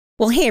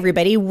Well, hey,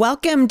 everybody.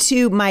 Welcome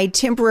to my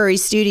temporary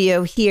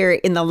studio here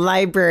in the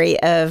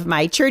library of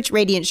my church,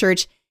 Radiant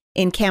Church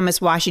in Camas,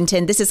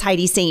 Washington. This is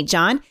Heidi St.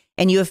 John,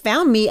 and you have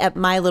found me at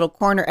my little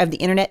corner of the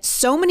internet.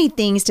 So many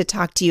things to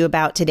talk to you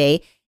about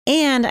today,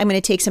 and I'm going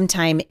to take some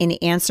time and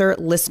answer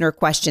listener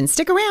questions.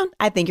 Stick around.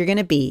 I think you're going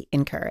to be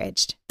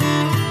encouraged.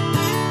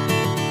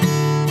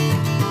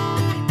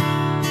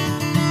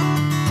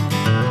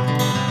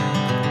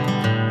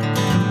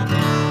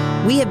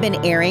 We have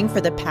been airing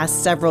for the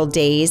past several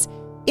days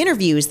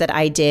interviews that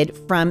I did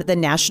from the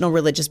National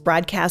Religious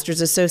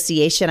Broadcasters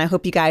Association. I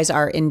hope you guys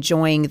are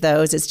enjoying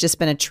those. It's just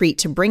been a treat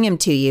to bring them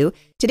to you.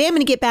 Today, I'm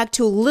going to get back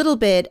to a little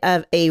bit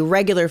of a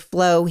regular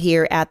flow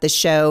here at the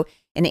show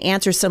and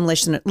answer some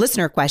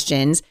listener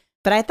questions.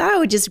 But I thought I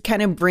would just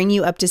kind of bring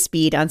you up to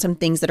speed on some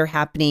things that are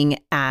happening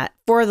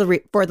for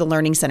the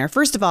Learning Center.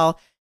 First of all,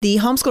 the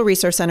Homeschool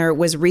Resource Center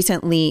was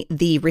recently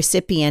the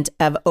recipient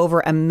of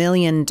over $1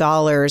 million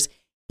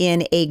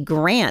in a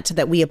grant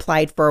that we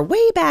applied for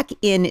way back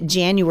in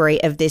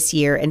January of this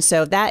year. And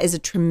so that is a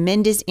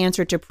tremendous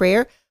answer to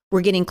prayer.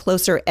 We're getting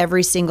closer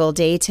every single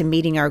day to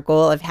meeting our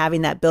goal of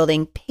having that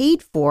building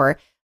paid for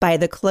by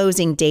the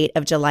closing date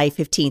of July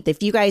 15th.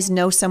 If you guys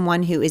know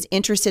someone who is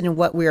interested in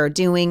what we are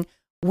doing,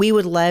 we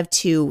would love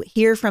to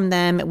hear from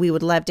them. We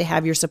would love to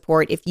have your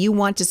support. If you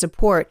want to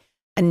support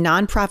a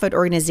nonprofit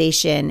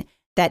organization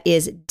that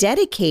is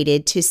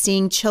dedicated to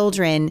seeing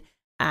children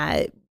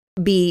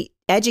be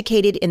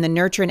educated in the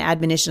nurture and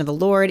admonition of the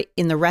Lord,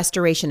 in the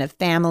restoration of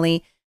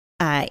family,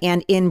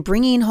 and in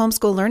bringing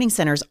homeschool learning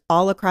centers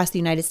all across the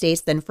United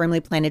States, then Firmly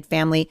Planted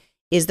Family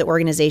is the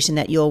organization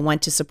that you'll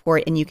want to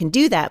support. And you can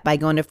do that by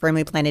going to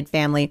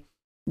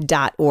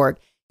firmlyplantedfamily.org.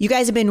 You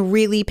guys have been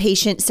really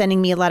patient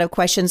sending me a lot of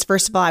questions.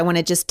 First of all, I want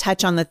to just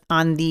touch on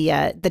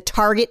the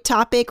Target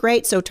topic,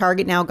 right? So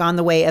Target now gone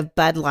the way of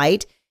Bud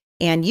Light.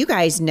 And you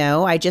guys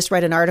know, I just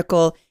read an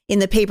article in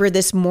the paper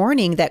this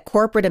morning that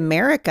corporate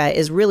America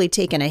is really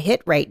taking a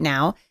hit right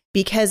now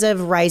because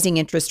of rising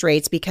interest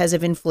rates, because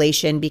of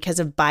inflation, because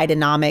of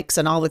Bidenomics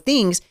and all the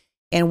things.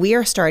 And we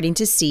are starting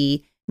to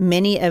see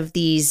many of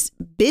these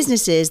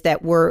businesses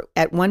that were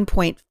at one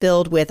point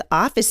filled with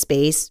office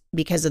space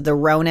because of the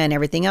Rona and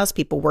everything else,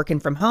 people working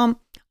from home.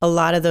 A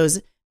lot of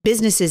those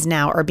businesses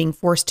now are being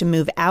forced to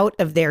move out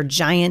of their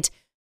giant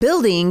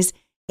buildings.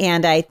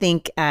 And I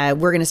think we're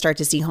going to start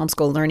to see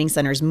homeschool learning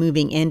centers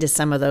moving into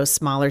some of those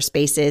smaller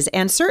spaces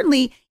and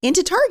certainly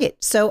into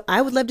Target. So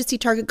I would love to see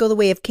Target go the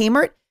way of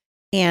Kmart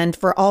and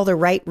for all the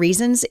right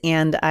reasons.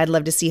 And I'd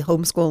love to see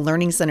homeschool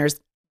learning centers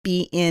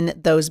be in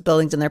those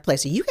buildings in their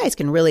place. So you guys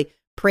can really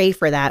pray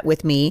for that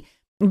with me.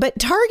 But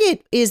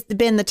Target has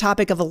been the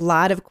topic of a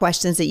lot of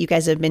questions that you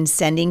guys have been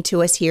sending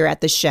to us here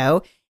at the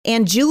show.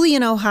 And Julie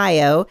in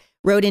Ohio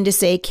wrote in to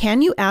say,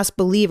 can you ask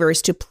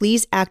believers to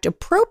please act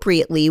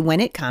appropriately when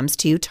it comes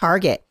to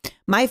Target?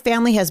 My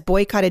family has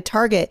boycotted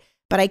Target,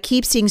 but I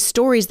keep seeing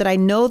stories that I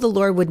know the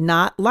Lord would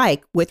not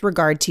like with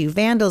regard to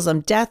vandalism,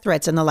 death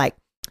threats, and the like.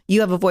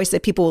 You have a voice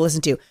that people will listen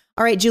to.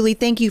 All right, Julie,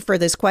 thank you for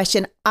this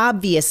question.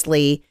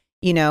 Obviously,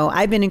 you know,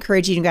 I've been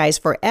encouraging you guys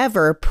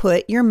forever,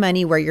 put your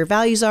money where your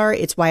values are.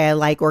 It's why I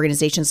like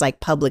organizations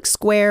like Public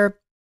Square.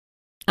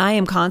 I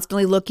am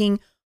constantly looking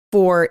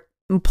for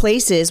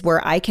places where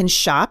I can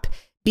shop,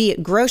 be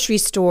it grocery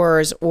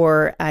stores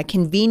or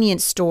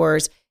convenience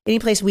stores, any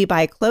place we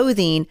buy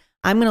clothing.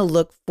 I'm going to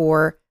look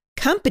for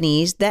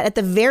companies that at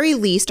the very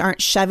least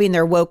aren't shoving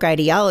their woke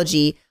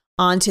ideology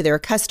onto their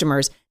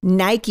customers.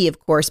 Nike, of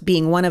course,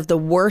 being one of the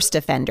worst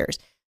offenders.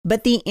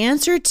 But the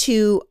answer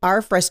to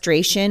our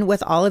frustration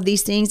with all of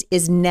these things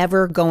is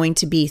never going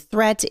to be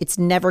threat. It's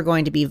never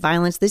going to be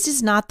violence. This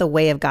is not the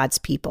way of God's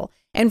people.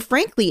 And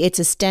frankly, it's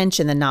a stench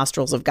in the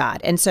nostrils of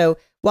God. And so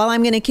while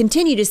I'm going to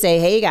continue to say,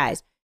 hey,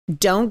 guys,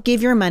 don't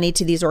give your money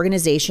to these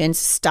organizations.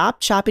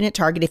 Stop shopping at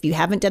Target. If you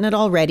haven't done it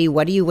already,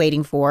 what are you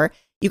waiting for?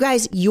 You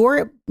guys,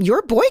 your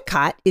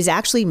boycott is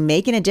actually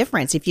making a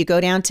difference. If you go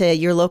down to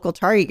your local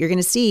Target, you're going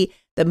to see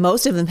that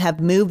most of them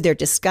have moved their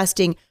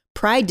disgusting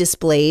pride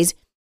displays,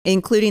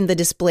 including the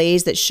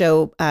displays that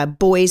show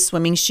boys'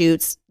 swimming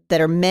shoots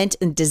that are meant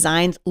and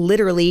designed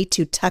literally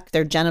to tuck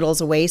their genitals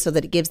away so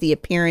that it gives the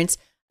appearance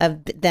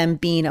of them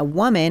being a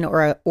woman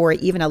or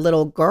even a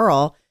little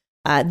girl.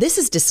 This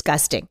is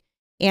disgusting.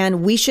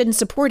 And we shouldn't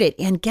support it.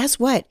 And guess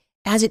what?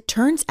 As it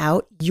turns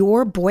out,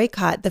 your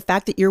boycott, the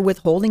fact that you're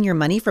withholding your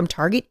money from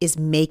Target is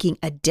making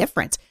a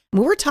difference.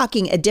 We're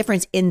talking a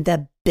difference in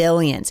the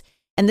billions.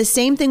 And the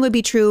same thing would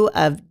be true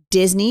of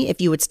Disney. If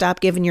you would stop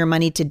giving your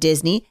money to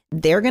Disney,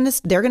 they're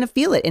gonna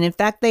feel it. And in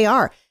fact, they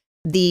are.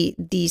 The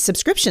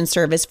subscription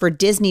service for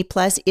Disney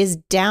Plus is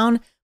down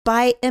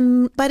by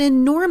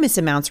enormous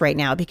amounts right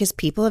now because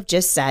people have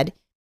just said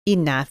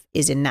enough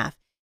is enough.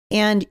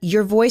 And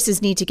your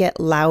voices need to get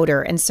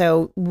louder. And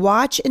so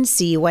watch and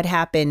see what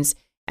happens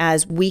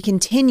as we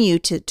continue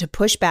to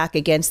push back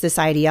against this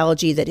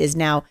ideology that is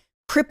now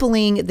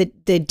crippling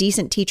the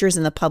decent teachers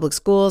in the public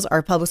schools.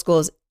 Our public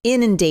schools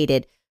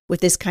inundated with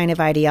this kind of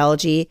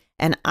ideology.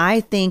 And I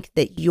think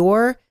that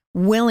your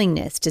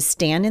willingness to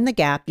stand in the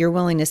gap, your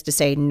willingness to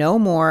say no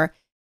more,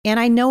 And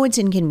I know it's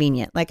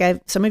inconvenient. Like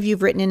some of you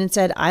have written in and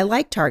said, I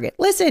like Target.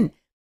 Listen,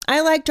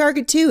 I like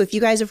Target too. If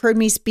you guys have heard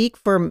me speak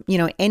for,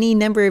 any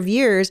number of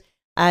years,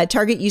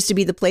 Target used to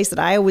be the place that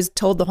I always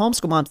told the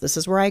homeschool moms, this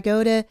is where I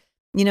go to,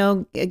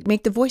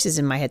 make the voices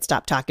in my head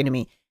stop talking to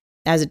me.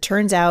 As it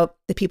turns out,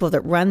 the people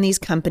that run these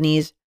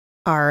companies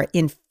are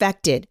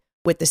infected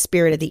with the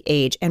spirit of the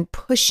age and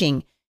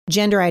pushing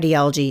gender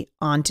ideology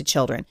onto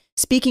children.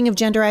 Speaking of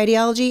gender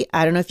ideology,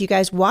 I don't know if you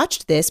guys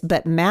watched this,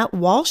 but Matt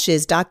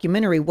Walsh's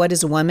documentary, What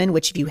is a Woman,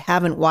 which if you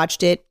haven't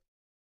watched it,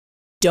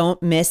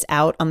 don't miss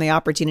out on the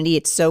opportunity.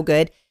 It's so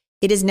good.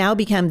 It has now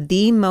become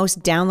the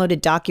most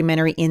downloaded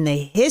documentary in the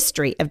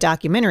history of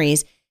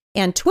documentaries.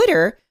 And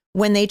Twitter,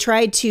 when they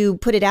tried to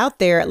put it out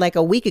there like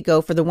a week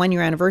ago for the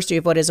 1-year anniversary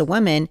of What is a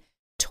Woman,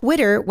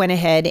 Twitter went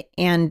ahead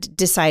and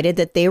decided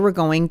that they were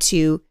going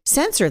to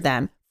censor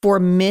them for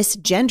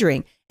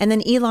misgendering. And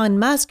then Elon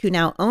Musk, who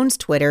now owns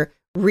Twitter,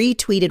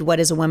 retweeted What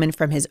is a Woman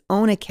from his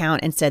own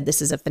account and said,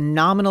 this is a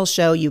phenomenal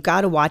show. You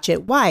got to watch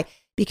it. Why?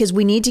 Because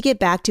we need to get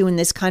back to in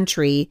this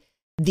country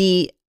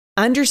the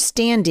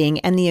understanding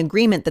and the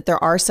agreement that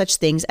there are such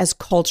things as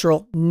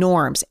cultural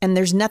norms. And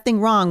there's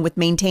nothing wrong with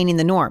maintaining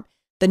the norm.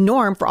 The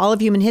norm for all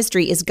of human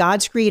history is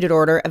God's created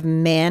order of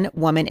man,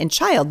 woman, and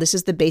child. This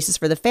is the basis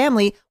for the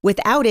family.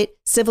 Without it,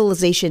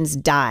 civilizations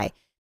die.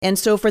 And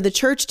so for the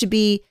church to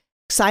be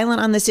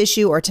silent on this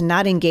issue or to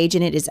not engage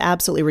in it is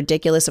absolutely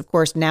ridiculous. Of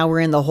course, now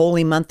we're in the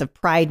holy month of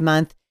Pride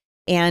Month,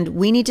 and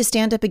we need to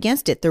stand up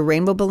against it. The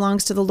rainbow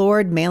belongs to the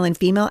Lord. Male and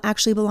female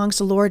actually belongs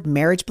to the Lord.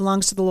 Marriage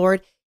belongs to the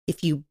Lord.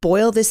 If you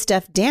boil this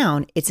stuff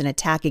down, it's an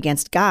attack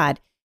against God,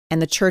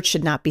 and the church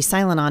should not be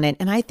silent on it.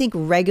 And I think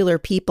regular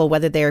people,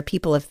 whether they are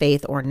people of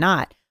faith or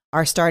not,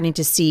 are starting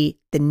to see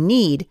the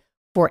need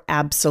for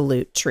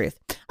absolute truth.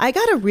 I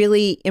got a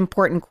really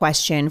important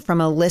question from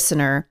a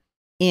listener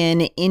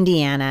in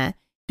Indiana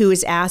who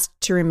is asked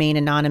to remain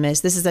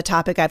anonymous. This is a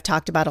topic I've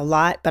talked about a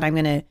lot, but I'm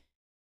going to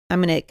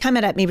come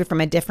at it maybe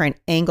from a different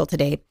angle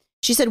today.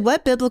 She said,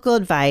 what biblical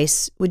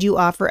advice would you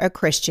offer a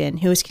Christian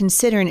who is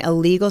considering a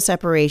legal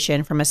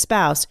separation from a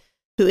spouse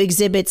who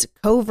exhibits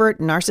covert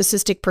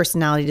narcissistic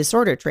personality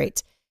disorder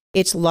traits?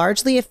 It's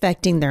largely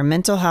affecting their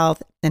mental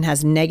health and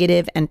has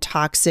negative and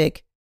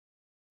toxic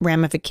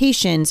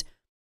ramifications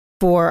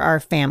for our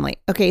family.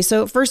 Okay,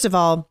 so first of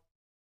all,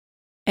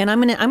 and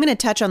I'm going to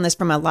touch on this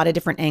from a lot of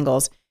different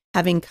angles,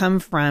 having come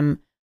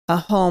from a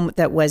home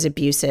that was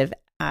abusive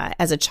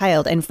as a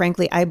child. And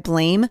frankly, I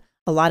blame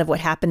a lot of what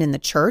happened in the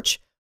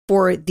church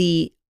for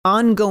the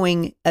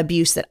ongoing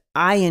abuse that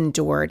I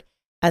endured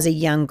as a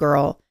young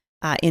girl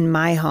in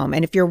my home.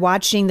 And if you're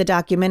watching the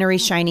documentary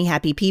Shiny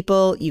Happy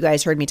People, you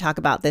guys heard me talk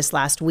about this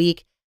last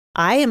week.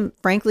 I am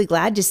frankly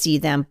glad to see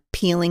them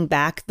peeling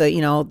back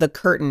the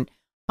curtain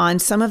on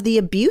some of the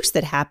abuse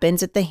that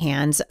happens at the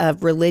hands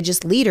of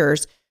religious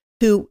leaders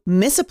who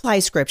misapply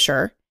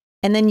scripture.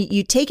 And then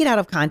you take it out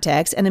of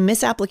context, and a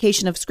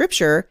misapplication of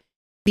scripture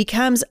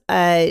becomes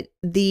the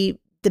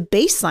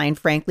baseline,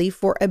 frankly,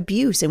 for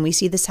abuse. And we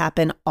see this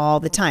happen all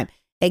the time.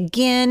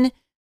 Again,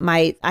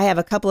 I have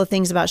a couple of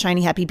things about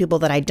Shiny Happy People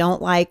that I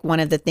don't like. One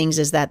of the things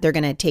is that they're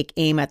going to take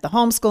aim at the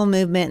homeschool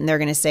movement, and they're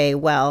going to say,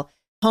 well,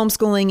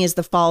 homeschooling is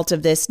the fault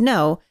of this.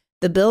 No,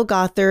 the Bill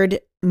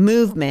Gothard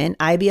movement,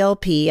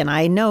 IBLP, and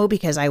I know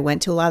because I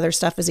went to a lot of their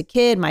stuff as a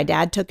kid. My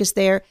dad took us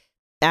there.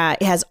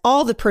 It has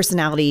all the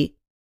personality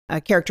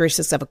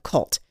characteristics of a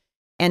cult.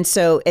 And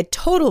so a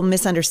total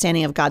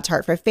misunderstanding of God's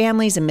heart for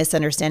families, a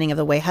misunderstanding of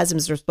the way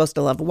husbands are supposed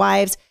to love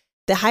wives.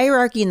 The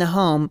hierarchy in the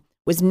home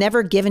was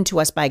never given to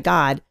us by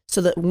God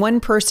so that one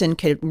person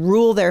could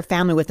rule their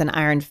family with an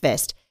iron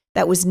fist.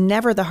 That was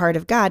never the heart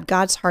of God.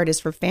 God's heart is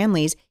for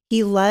families.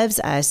 He loves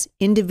us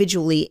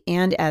individually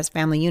and as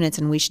family units,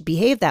 and we should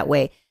behave that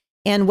way.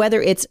 And whether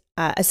it's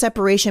a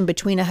separation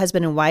between a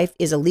husband and wife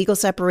is a legal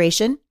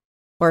separation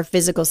or a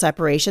physical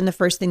separation, the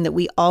first thing that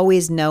we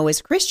always know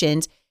as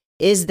Christians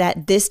is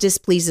that this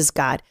displeases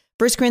God.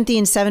 1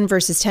 Corinthians 7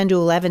 verses 10 to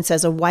 11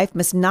 says, a wife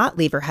must not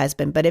leave her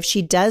husband, but if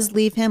she does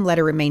leave him, let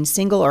her remain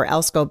single or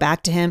else go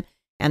back to him.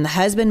 And the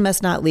husband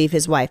must not leave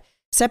his wife.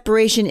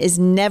 Separation is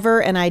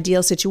never an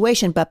ideal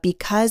situation, but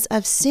because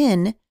of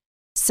sin,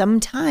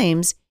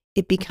 sometimes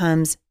it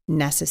becomes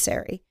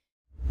necessary.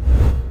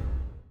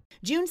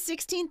 June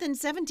 16th and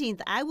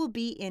 17th, I will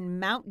be in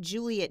Mount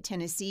Juliet,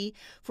 Tennessee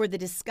for the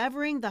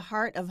Discovering the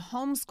Heart of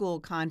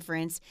Homeschool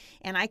Conference,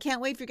 and I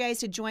can't wait for you guys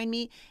to join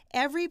me.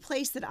 Every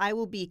place that I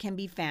will be can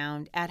be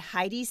found at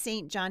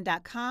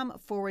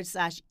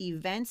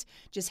HeidiSt.John.com/events.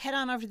 Just head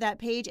on over to that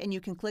page and you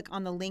can click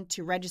on the link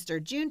to register.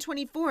 June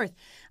 24th,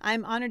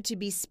 I'm honored to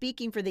be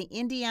speaking for the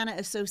Indiana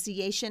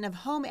Association of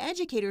Home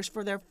Educators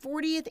for their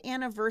 40th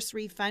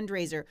anniversary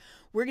fundraiser.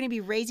 We're going to be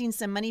raising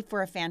some money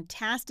for a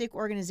fantastic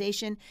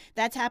organization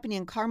that's happening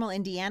speaking in Carmel,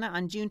 Indiana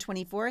on June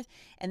 24th.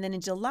 And then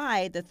in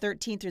July, the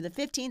 13th through the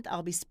 15th,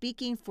 I'll be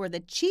speaking for the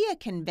CHIA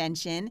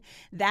Convention.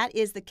 That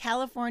is the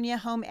California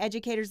Home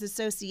Educators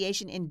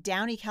Association in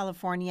Downey,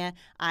 California.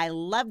 I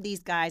love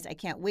these guys. I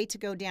can't wait to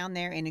go down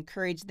there and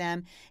encourage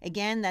them.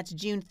 Again, that's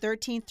June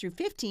 13th through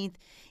 15th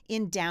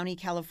in Downey,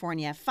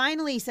 California.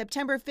 Finally,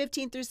 September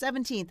 15th through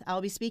 17th,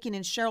 I'll be speaking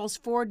in Sherrills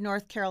Ford,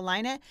 North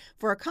Carolina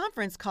for a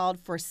conference called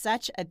For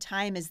Such a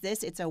Time as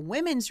This. It's a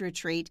women's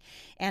retreat,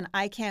 and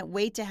I can't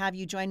wait to have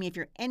you join me. If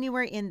you're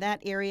anywhere in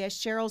that area,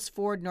 Sherrills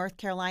Ford, North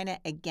Carolina,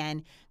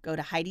 again, go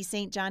to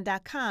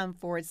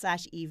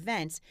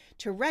HeidiSt.John.com/events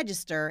to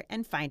register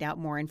and find out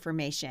more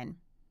information.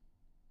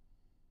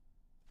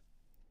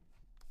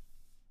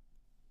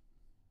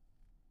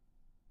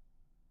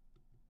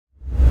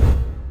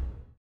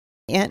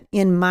 And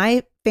in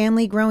my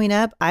family growing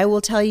up, I will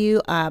tell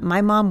you,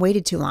 my mom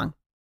waited too long.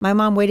 My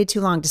mom waited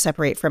too long to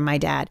separate from my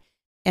dad.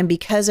 And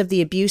because of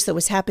the abuse that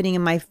was happening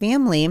in my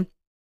family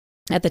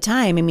at the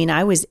time, I mean,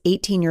 I was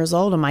 18 years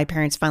old when my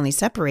parents finally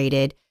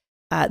separated.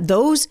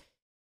 Those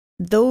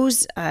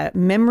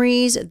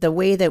memories, the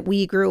way that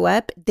we grew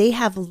up, they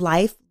have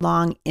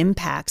lifelong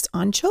impacts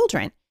on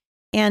children.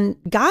 And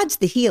God's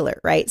the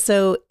healer, right?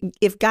 So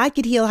if God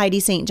could heal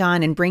Heidi St.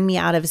 John and bring me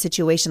out of a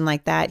situation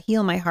like that,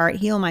 heal my heart,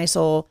 heal my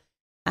soul,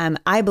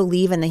 I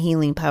believe in the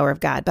healing power of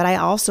God. But I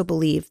also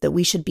believe that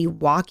we should be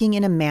walking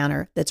in a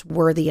manner that's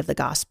worthy of the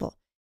gospel.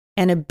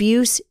 And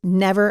abuse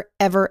never,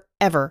 ever,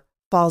 ever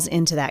falls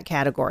into that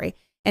category.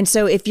 And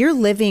so if you're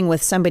living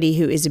with somebody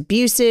who is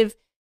abusive,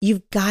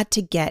 you've got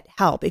to get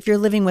help. If you're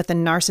living with a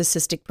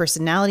narcissistic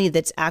personality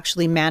that's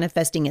actually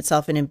manifesting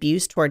itself in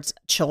abuse towards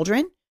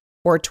children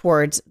or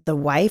towards the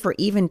wife or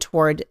even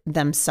toward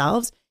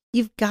themselves,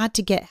 you've got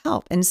to get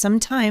help. And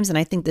sometimes, and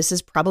I think this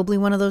is probably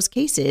one of those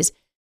cases,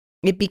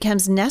 it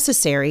becomes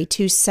necessary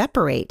to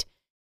separate.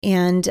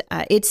 And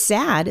it's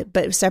sad,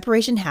 but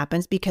separation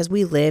happens because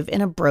we live in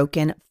a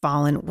broken,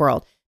 fallen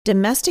world.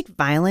 Domestic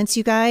violence,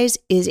 you guys,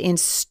 is in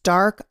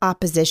stark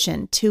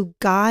opposition to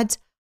God's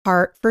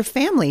heart for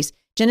families.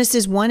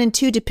 Genesis 1 and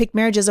 2 depict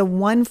marriage as a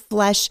one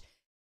flesh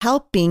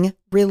helping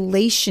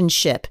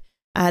relationship.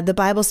 The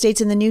Bible states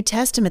in the New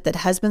Testament that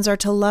husbands are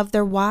to love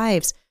their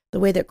wives the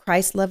way that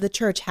Christ loved the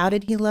church. How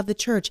did he love the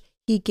church?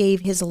 He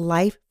gave his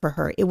life for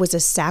her. It was a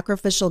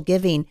sacrificial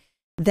giving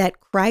that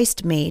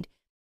Christ made.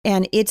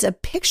 And it's a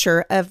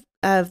picture of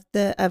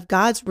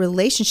God's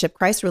relationship,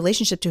 Christ's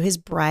relationship to his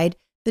bride,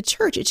 the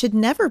church. It should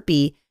never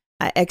be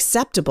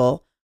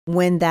acceptable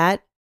when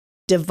that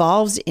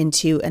devolves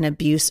into an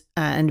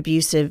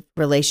abusive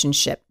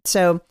relationship.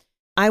 So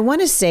I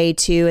want to say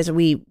too, as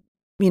we,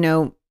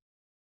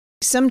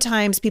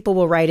 sometimes people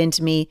will write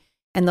into me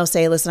and they'll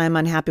say, listen, I'm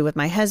unhappy with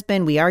my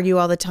husband. We argue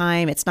all the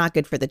time. It's not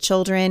good for the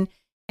children.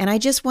 And I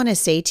just want to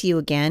say to you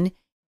again,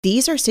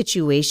 these are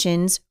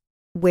situations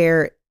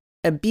where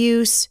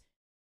abuse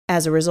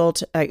as a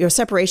result, or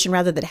separation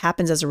rather, that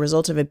happens as a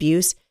result of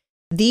abuse,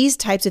 these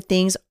types of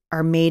things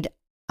are made,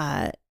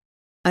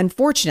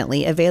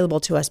 unfortunately, available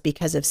to us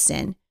because of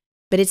sin,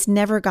 but it's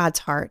never God's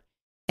heart.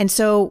 And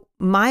so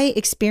my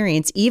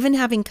experience, even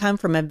having come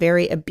from a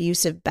very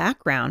abusive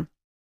background,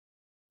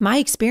 my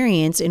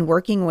experience in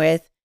working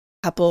with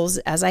couples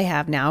as I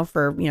have now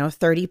for,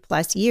 30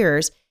 plus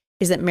years,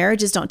 is that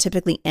marriages don't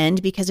typically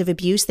end because of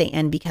abuse. They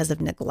end because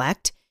of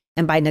neglect.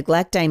 And by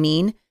neglect, I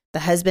mean the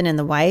husband and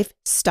the wife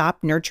stop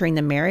nurturing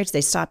the marriage. They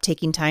stop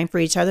taking time for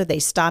each other. They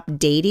stop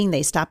dating.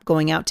 They stop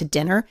going out to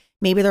dinner.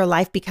 Maybe their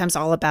life becomes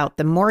all about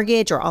the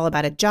mortgage or all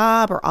about a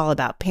job or all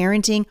about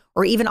parenting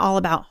or even all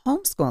about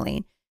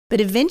homeschooling. But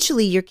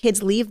eventually your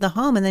kids leave the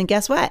home and then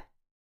guess what?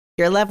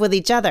 You're left with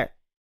each other.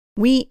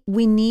 We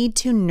need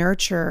to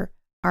nurture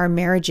our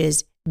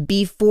marriages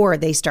before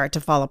they start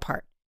to fall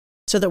apart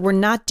so that we're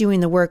not doing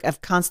the work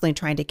of constantly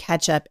trying to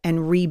catch up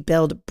and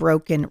rebuild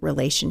broken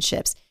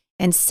relationships.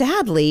 And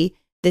sadly,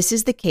 this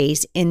is the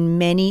case in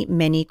many,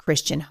 many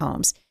Christian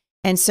homes.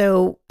 And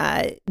so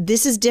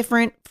this is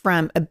different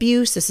from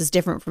abuse. This is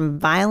different from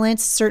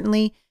violence,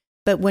 certainly.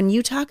 But when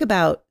you talk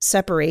about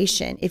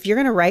separation, if you're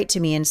going to write to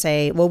me and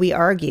say, well, we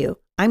argue,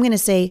 I'm going to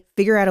say,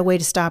 figure out a way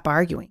to stop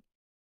arguing.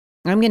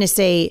 I'm going to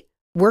say,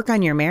 work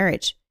on your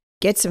marriage,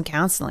 get some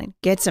counseling,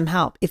 get some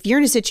help. If you're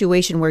in a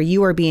situation where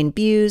you are being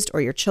abused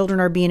or your children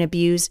are being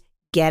abused,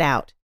 get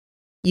out.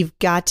 You've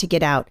got to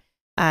get out.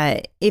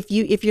 If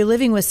you're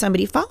living with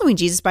somebody, following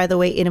Jesus, by the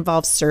way, it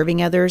involves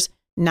serving others,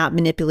 not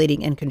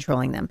manipulating and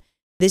controlling them.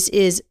 This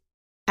is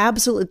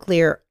absolutely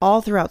clear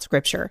all throughout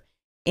Scripture.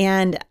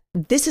 And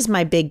this is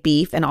my big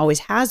beef and always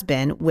has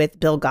been with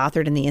Bill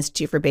Gothard and the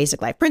Institute for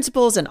Basic Life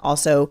Principles, and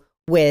also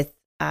with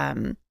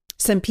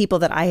some people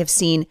that I have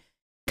seen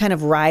kind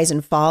of rise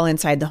and fall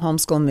inside the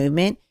homeschool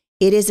movement.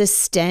 It is a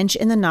stench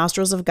in the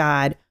nostrils of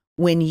God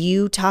when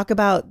you talk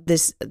about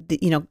this,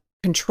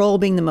 control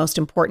being the most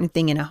important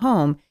thing in a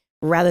home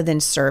rather than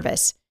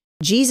service.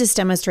 Jesus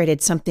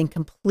demonstrated something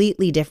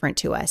completely different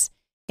to us.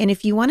 And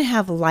if you want to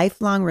have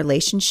lifelong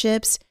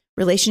relationships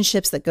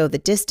that go the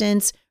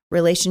distance,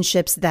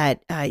 relationships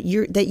that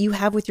you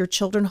have with your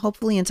children,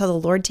 hopefully until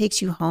the Lord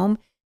takes you home,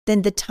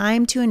 then the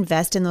time to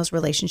invest in those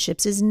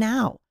relationships is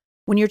now.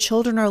 When your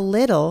children are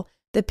little,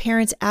 the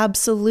parents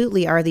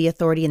absolutely are the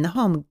authority in the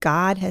home.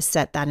 God has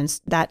set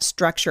that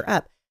structure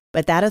up.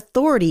 But that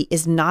authority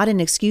is not an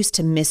excuse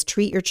to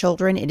mistreat your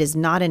children. It is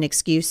not an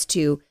excuse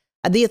to,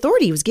 the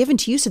authority was given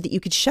to you so that you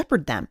could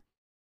shepherd them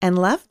and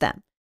love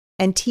them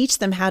and teach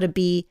them how to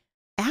be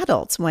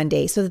adults one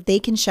day so that they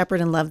can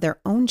shepherd and love their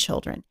own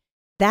children.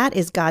 That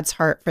is God's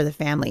heart for the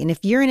family. And if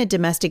you're in a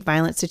domestic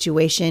violence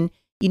situation,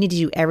 you need to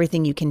do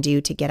everything you can do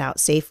to get out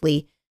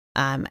safely.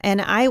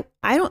 And I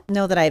don't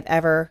know that I've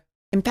ever,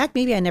 in fact,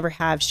 maybe I never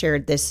have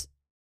shared this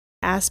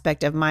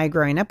aspect of my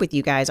growing up with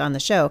you guys on the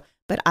show,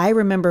 but I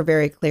remember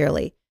very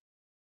clearly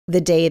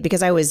the day,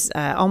 because I was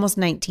almost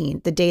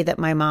 19, the day that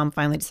my mom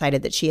finally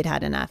decided that she had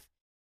had enough.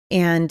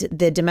 And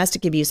the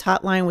domestic abuse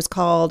hotline was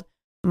called.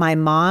 My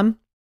mom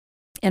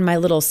and my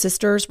little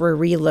sisters were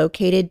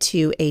relocated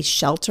to a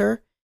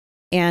shelter,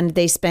 and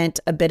they spent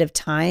a bit of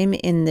time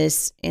in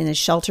a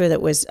shelter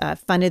that was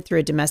funded through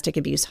a domestic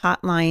abuse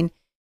hotline.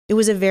 It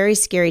was a very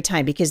scary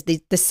time because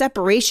the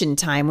separation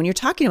time, when you're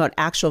talking about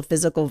actual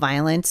physical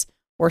violence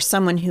or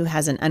someone who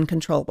has an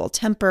uncontrollable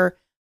temper,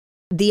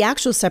 the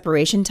actual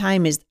separation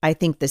time is, I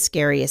think, the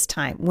scariest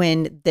time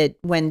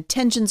when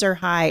tensions are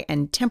high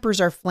and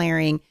tempers are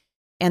flaring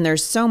and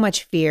there's so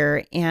much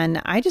fear. And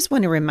I just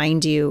want to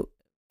remind you,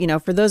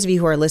 for those of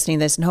you who are listening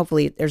to this, and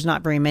hopefully there's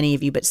not very many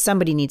of you, but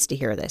somebody needs to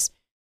hear this.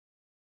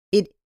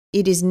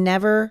 It is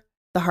never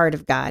the heart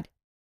of God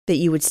that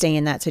you would stay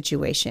in that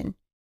situation.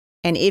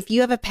 And if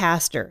you have a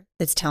pastor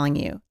that's telling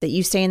you that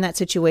you stay in that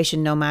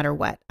situation no matter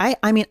what,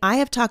 I mean, I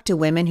have talked to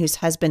women whose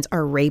husbands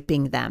are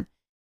raping them,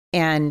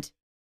 and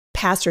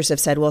pastors have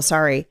said, well,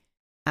 sorry,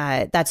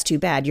 that's too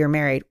bad. You're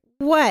married.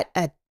 What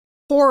a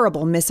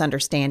horrible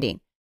misunderstanding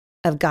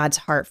of God's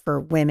heart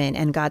for women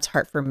and God's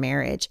heart for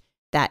marriage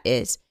that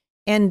is.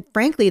 And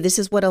frankly, this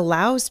is what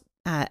allows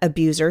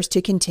abusers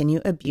to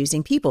continue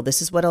abusing people.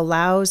 This is what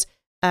allows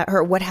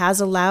or what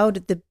has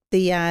allowed the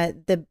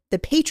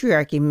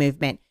patriarchy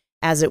movement,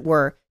 as it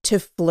were, to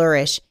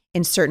flourish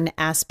in certain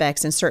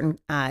aspects and certain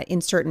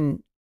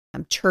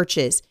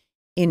churches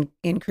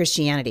in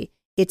Christianity.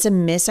 It's a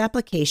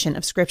misapplication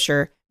of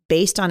Scripture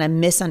based on a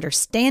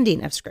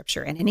misunderstanding of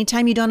Scripture. And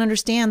anytime you don't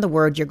understand the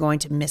word, you're going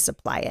to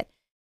misapply it.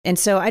 And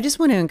so I just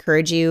want to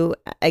encourage you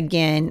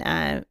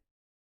again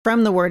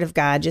from the Word of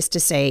God, just to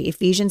say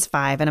Ephesians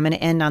 5, and I'm going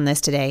to end on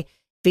this today.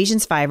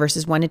 Ephesians 5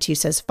 verses 1-2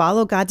 says,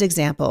 "Follow God's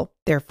example,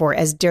 therefore,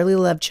 as dearly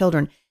loved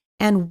children,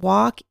 and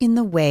walk in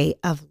the way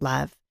of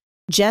love,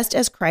 just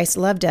as Christ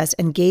loved us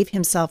and gave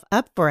himself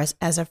up for us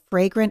as a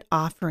fragrant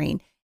offering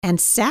and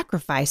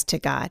sacrifice to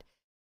God."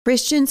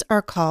 Christians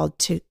are called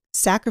to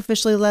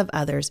sacrificially love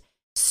others,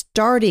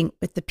 starting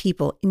with the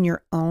people in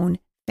your own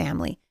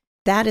family.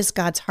 That is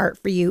God's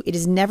heart for you. It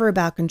is never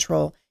about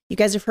control. You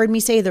guys have heard me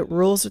say that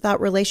rules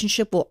without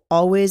relationship will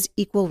always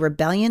equal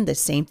rebellion. The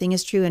same thing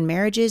is true in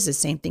marriages. The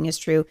same thing is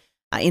true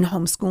in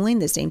homeschooling.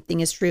 The same thing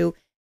is true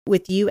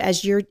with you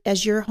as you're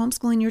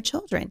homeschooling your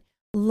children.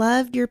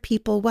 Love your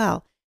people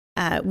well.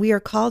 We are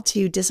called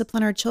to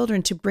discipline our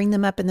children, to bring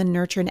them up in the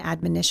nurture and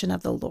admonition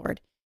of the Lord.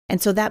 And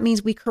so that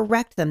means we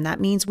correct them. That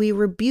means we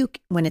rebuke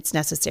when it's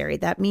necessary.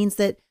 That means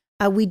that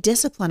we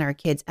discipline our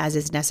kids as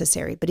is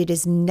necessary. But it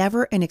is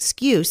never an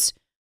excuse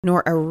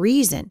nor a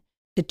reason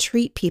to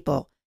treat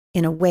people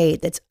in a way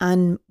that's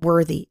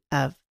unworthy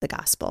of the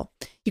gospel.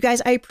 You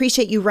guys, I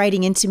appreciate you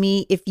writing into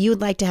me. If you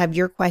would like to have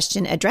your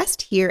question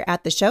addressed here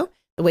at the show,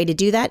 the way to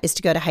do that is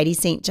to go to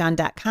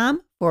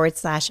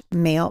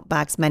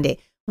HeidiSt.John.com/Mailbox Monday.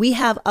 We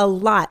have a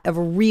lot of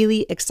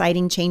really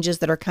exciting changes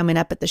that are coming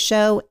up at the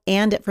show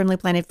and at Firmly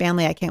Planted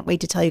Family. I can't wait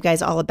to tell you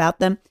guys all about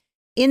them.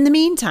 In the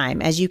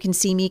meantime, as you can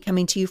see me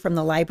coming to you from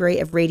the Library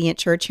of Radiant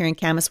Church here in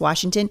Camas,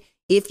 Washington,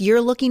 if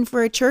you're looking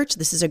for a church,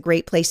 this is a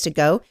great place to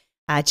go.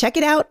 Check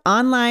it out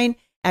online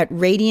at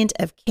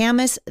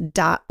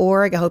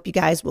radiantofcamas.org. I hope you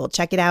guys will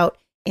check it out.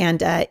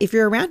 And if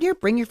you're around here,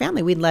 bring your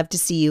family. We'd love to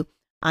see you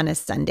on a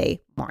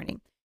Sunday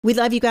morning. We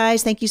love you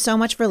guys. Thank you so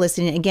much for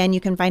listening. Again, you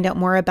can find out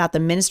more about the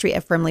ministry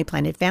of Firmly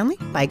Planted Family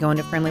by going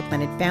to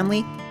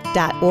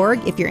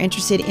firmlyplantedfamily.org. If you're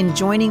interested in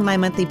joining my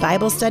monthly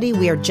Bible study,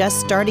 we are just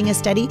starting a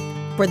study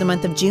for the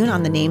month of June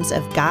on the names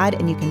of God,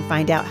 and you can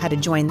find out how to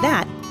join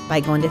that by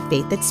going to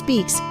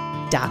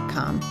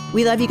faiththatspeaks.com.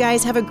 We love you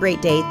guys. Have a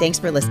great day. Thanks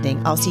for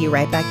listening. I'll see you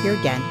right back here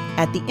again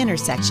at the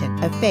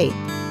intersection of faith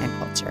and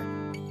culture.